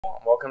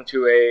Welcome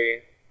to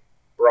a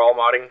Brawl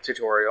modding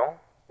tutorial.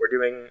 We're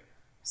doing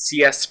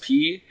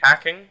CSP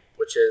hacking,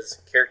 which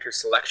is character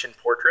selection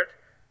portrait.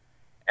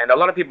 And a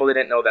lot of people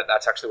didn't know that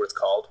that's actually what it's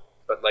called.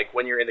 But like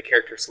when you're in the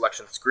character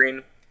selection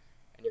screen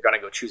and you're gonna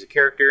go choose a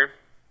character,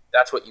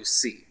 that's what you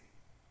see.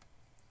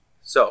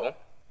 So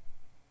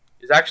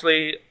there's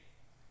actually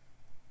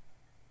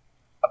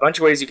a bunch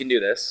of ways you can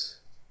do this.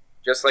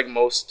 Just like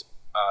most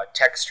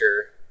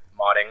texture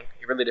modding,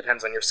 it really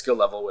depends on your skill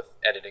level with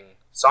editing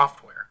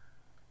software.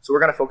 So we're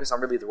going to focus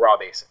on really the raw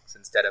basics.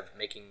 Instead of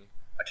making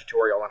a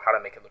tutorial on how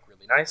to make it look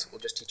really nice,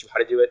 we'll just teach you how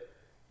to do it.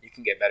 You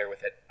can get better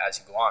with it as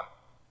you go on.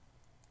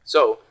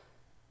 So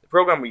the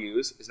program we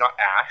use is not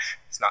Ash,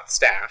 it's not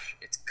Stash,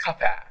 it's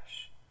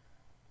CupASH.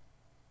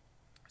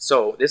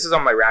 So this is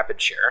on my rapid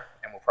share,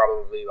 and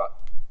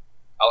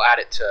I'll add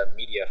it to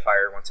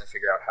Mediafire once I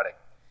figure out how to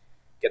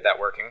get that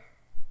working.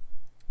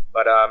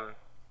 But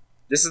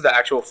this is the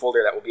actual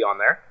folder that will be on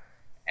there,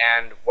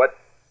 and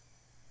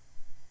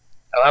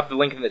I'll have the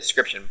link in the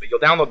description, but you'll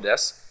download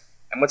this.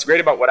 And what's great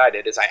about what I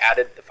did is I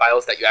added the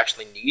files that you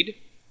actually need.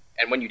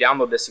 And when you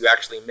download this, you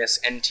actually miss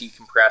NT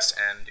compress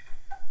and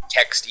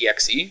text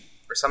exe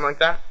or something like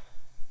that.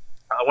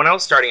 When I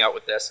was starting out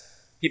with this,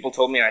 people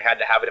told me I had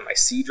to have it in my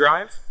C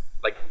drive,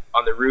 like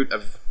on the root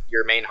of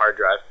your main hard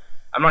drive.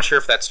 I'm not sure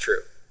if that's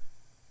true.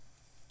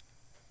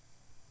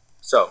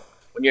 So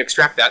when you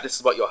extract that, this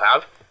is what you'll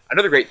have.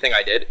 Another great thing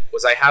I did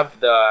was I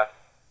have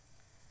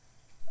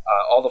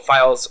all the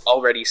files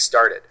already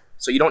started.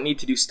 So you don't need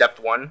to do step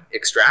 1,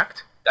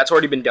 extract. That's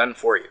already been done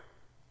for you.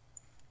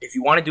 If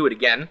you want to do it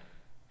again,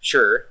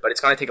 sure, but it's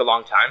going to take a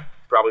long time,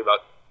 probably about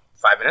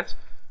 5 minutes.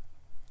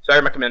 So I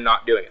recommend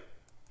not doing it.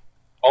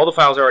 All the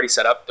files are already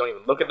set up. Don't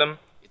even look at them.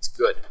 It's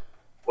good.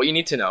 What you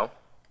need to know,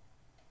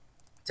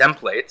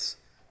 templates.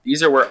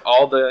 These are where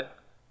all the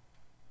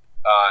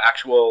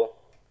actual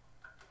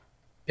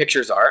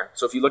pictures are.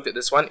 So if you looked at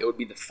this one, it would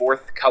be the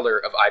 4th color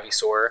of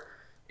Ivysaur.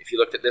 If you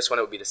looked at this one,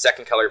 it would be the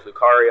 2nd color of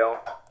Lucario.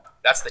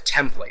 That's the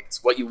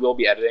templates, what you will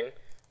be editing.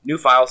 New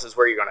files is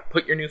where you're going to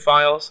put your new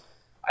files.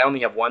 I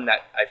only have one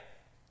that I've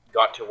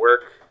got to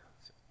work.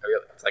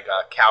 It's like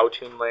a cow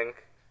tune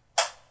link.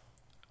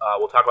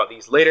 We'll talk about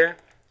these later.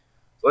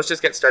 So let's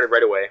just get started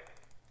right away.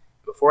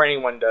 Before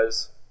anyone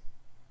does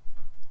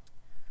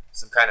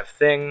some kind of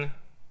thing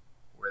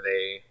where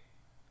they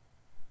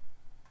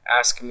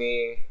ask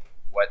me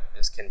what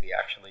this can be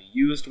actually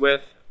used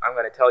with, I'm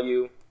going to tell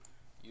you,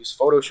 use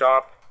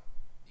Photoshop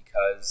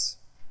because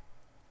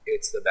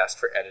it's the best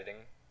for editing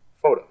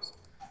photos.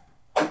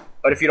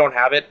 But if you don't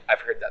have it,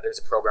 I've heard that there's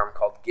a program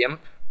called GIMP.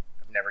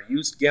 I've never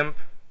used GIMP,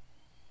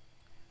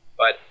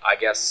 but I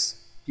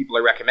guess people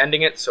are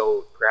recommending it,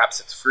 so perhaps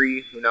it's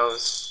free, who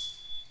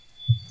knows.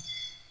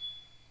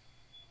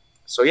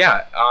 So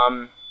yeah,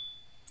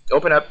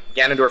 open up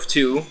Ganondorf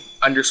 2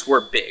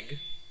 _big,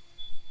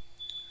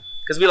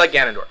 because we like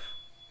Ganondorf.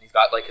 He's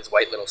got like his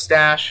white little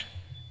stash.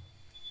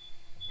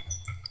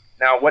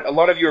 Now what a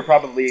lot of you are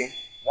probably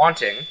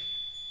wanting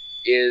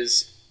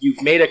is you've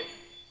made a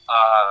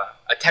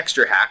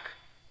texture hack,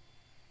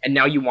 and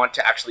now you want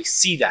to actually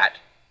see that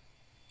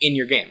in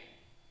your game.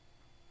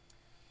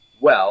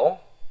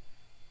 Well,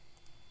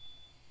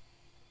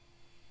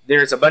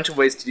 there's a bunch of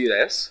ways to do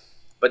this,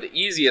 but the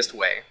easiest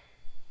way,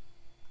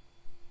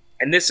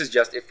 and this is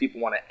just if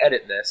people want to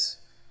edit this,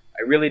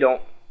 I really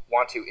don't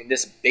want to, in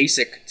this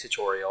basic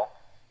tutorial,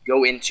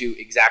 go into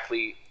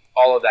exactly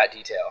all of that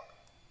detail.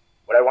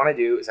 What I want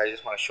to do is I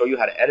just want to show you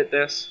how to edit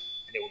this,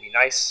 and it will be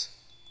nice,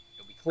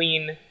 it'll be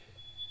clean, and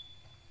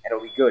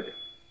it'll be good.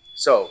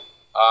 So,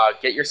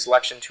 get your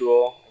selection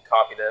tool and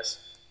copy this.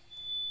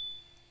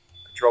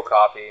 Control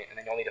copy, and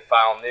then you'll need a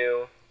file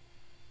new.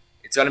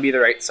 It's going to be the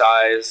right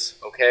size,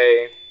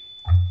 okay.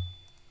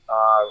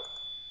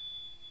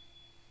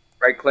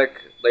 Right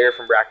click, layer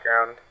from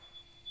background.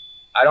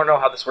 I don't know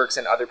how this works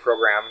in other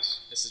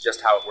programs. This is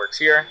just how it works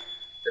here.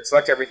 Then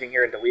select everything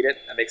here and delete it.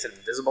 That makes it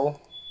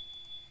invisible.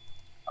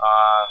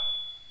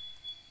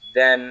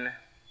 Then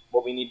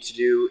what we need to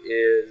do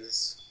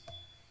is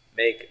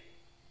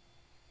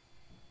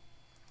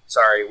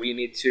we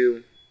need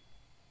to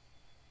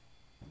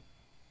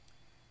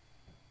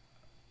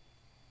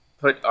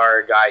put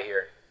our guy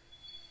here,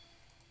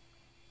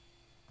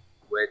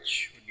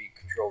 which would be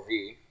Control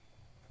V.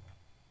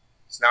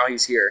 So now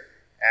he's here,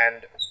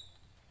 and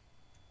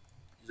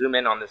zoom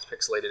in on this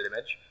pixelated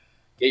image.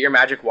 Get your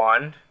magic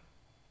wand,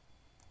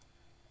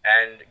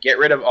 and get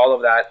rid of all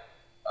of that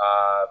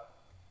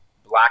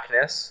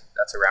blackness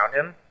that's around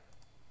him,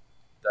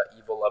 the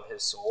evil of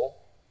his soul,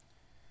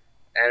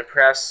 and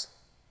press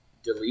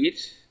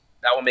delete.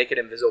 That will make it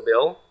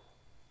invisible.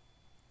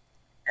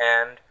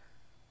 And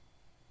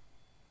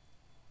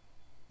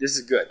this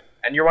is good.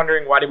 And you're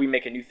wondering, why did we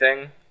make a new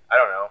thing? I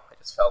don't know. I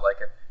just felt like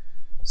it.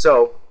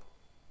 So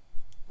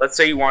let's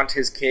say you want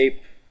his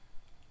cape,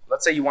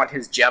 let's say you want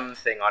his gem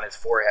thing on his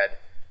forehead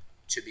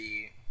to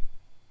be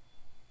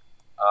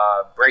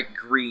bright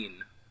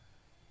green.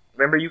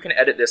 Remember, you can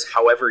edit this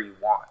however you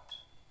want.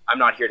 I'm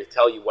not here to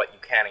tell you what you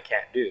can and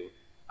can't do.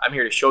 I'm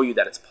here to show you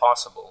that it's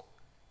possible.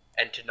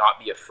 and to not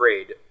be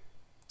afraid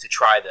to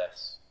try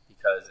this,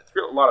 because it's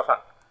really a lot of fun.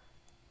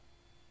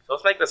 So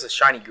let's make this a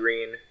shiny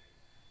green.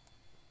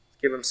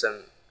 Give him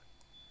some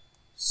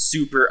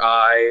super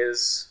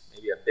eyes,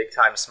 maybe a big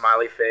time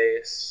smiley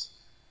face,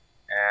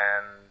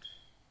 and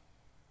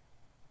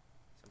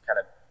some kind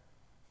of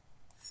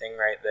thing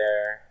right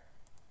there.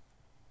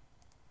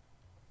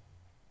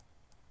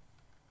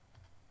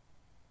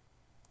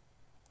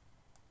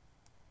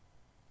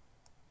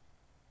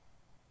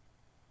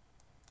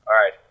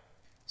 Alright,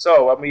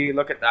 so when we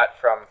look at that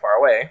from far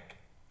away, it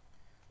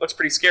looks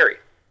pretty scary.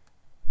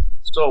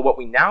 So what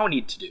we now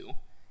need to do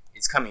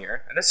is come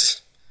here, and this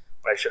is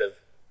what I should have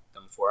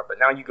done before, but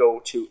now you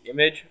go to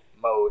Image,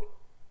 Mode,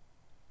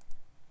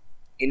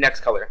 Index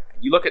Color,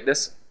 and you look at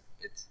this,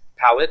 its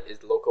palette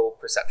is local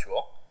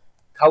perceptual.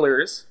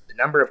 Colors, the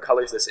number of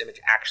colors this image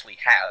actually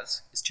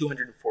has is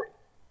 240.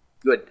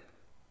 Good.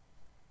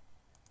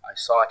 I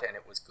saw it and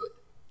it was good.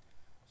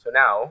 So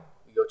now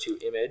we go to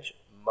Image,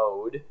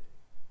 Mode,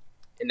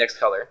 Index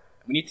Color.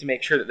 We need to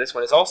make sure that this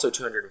one is also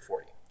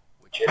 240,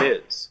 which it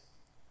is.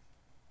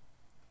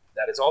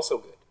 That is also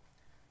good.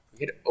 We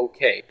hit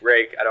OK.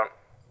 Break. I don't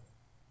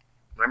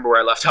remember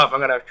where I left off. I'm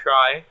going to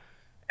try.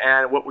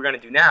 And what we're going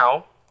to do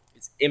now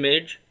is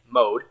Image,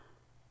 Mode.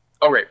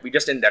 Oh, right. We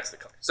just indexed the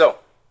color. So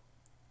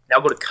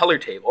now go to Color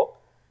Table.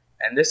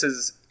 And this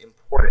is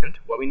important.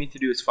 What we need to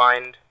do is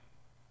find...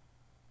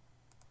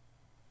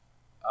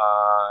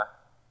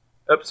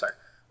 oops, sorry.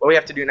 What we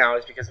have to do now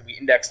is, because we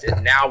indexed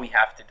it, now we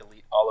have to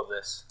delete all of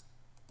this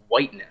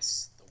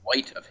whiteness, the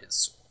white of his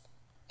soul.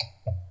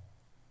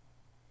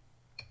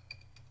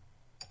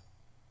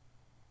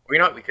 Or you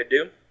know what we could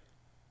do?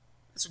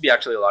 This would be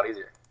actually a lot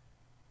easier.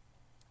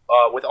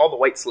 With all the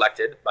white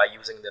selected by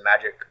using the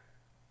magic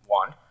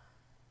wand,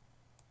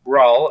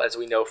 Brawl, as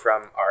we know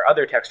from our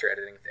other texture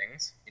editing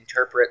things,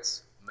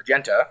 interprets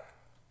magenta,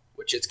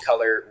 which is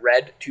color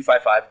red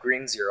 255,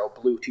 green 0,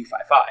 blue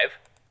 255,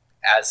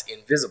 as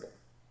invisible,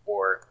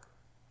 or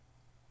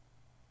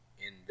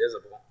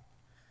invisible.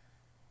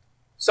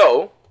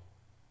 So,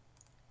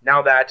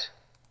 now that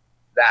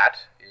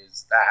that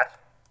is that,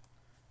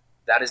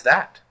 that is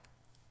that.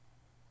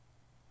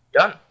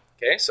 Done.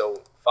 Okay,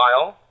 so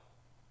File,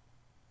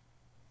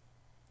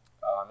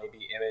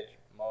 maybe Image,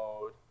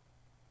 Mode,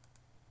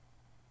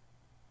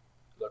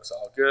 looks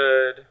all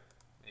good.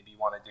 Maybe you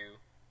want to do,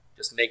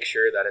 just make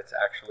sure that it's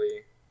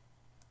actually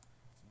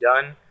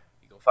done.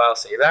 You go File,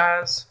 Save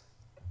As.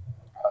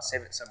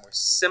 Save it somewhere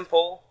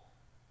simple,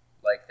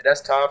 like the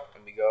desktop,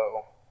 and we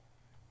go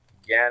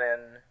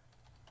Ganon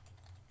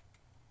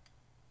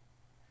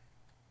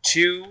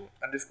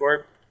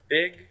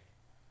 2_big,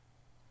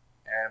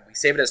 and we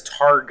save it as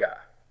Targa.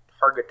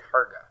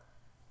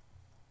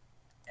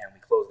 And we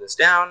close this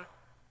down.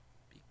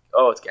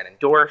 Oh, it's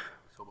Ganondorf.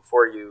 So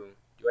before you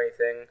do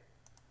anything,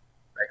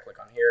 right click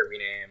on here,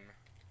 rename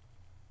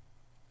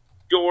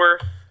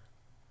Dorf,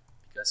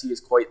 because he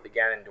is quite the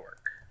Ganondorf.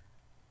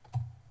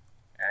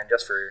 And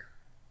just for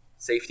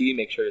safety,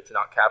 make sure it's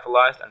not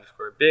capitalized,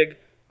 _big.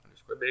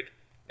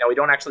 Now we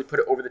don't actually put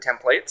it over the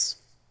templates.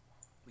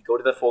 We go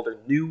to the folder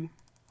New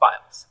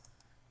Files.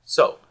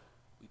 So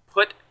we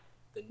put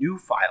the new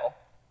file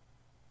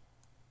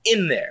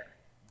in there.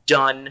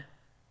 Done.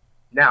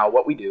 Now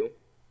what we do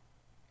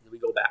is we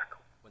go back.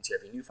 Once you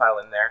have your new file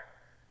in there,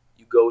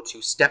 you go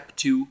to Step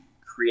 2,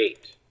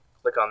 Create.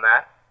 Click on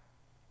that.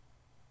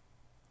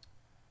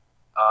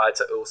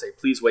 It will say,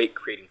 please wait,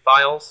 creating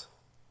files.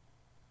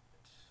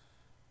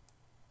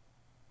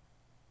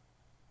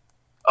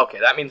 Okay,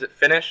 that means it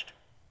finished.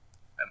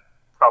 I'll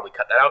probably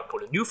cut that out. Go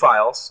to New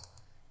Files.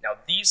 Now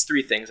these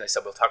three things I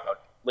said we'll talk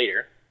about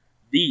later,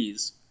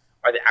 these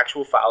are the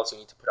actual files you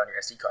need to put on your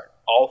SD card.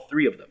 All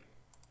three of them.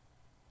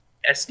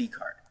 SD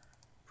card,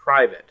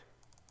 private,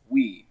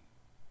 WE,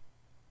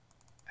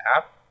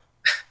 app,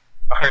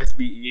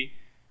 RSBE,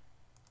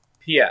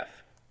 PF.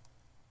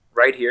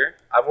 Right here,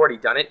 I've already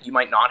done it. You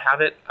might not have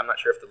it. I'm not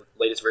sure if the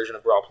latest version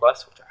of Brawl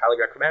Plus, which I highly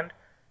recommend,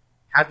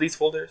 has these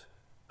folders,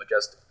 but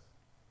just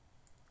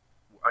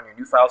on your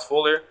new files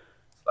folder,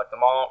 select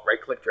them all,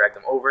 right click, drag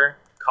them over,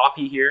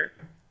 copy here.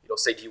 It'll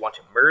say, do you want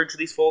to merge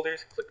these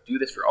folders? Click do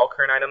this for all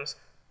current items.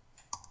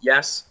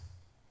 Yes.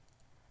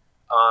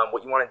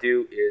 What you want to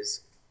do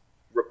is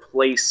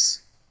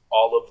replace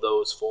all of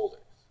those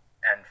folders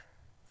and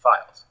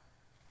files.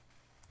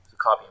 So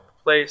copy and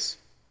replace.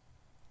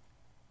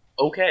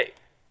 Okay,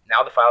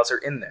 now the files are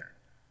in there.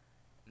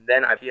 And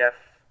then IPF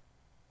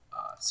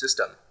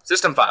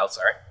system files,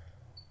 sorry.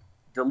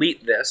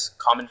 Delete this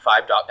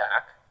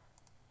common5.back.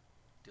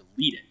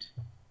 Delete it.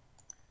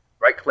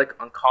 Right click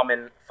on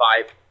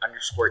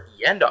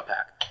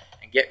common5_en.pack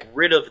and get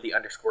rid of the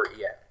 _en.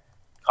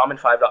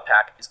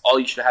 Common5.pack is all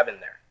you should have in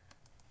there.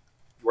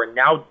 You are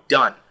now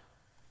done.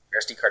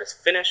 Your SD card is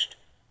finished,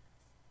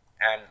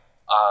 and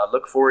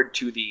look forward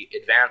to the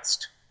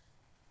advanced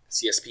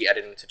CSP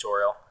editing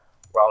tutorial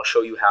where I'll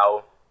show you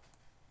how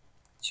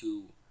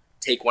to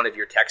take one of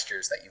your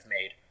textures that you've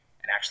made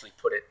and actually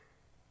put it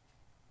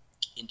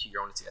into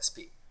your own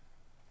CSP.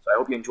 So I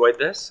hope you enjoyed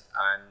this,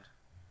 and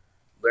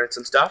learn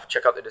some stuff,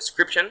 check out the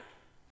description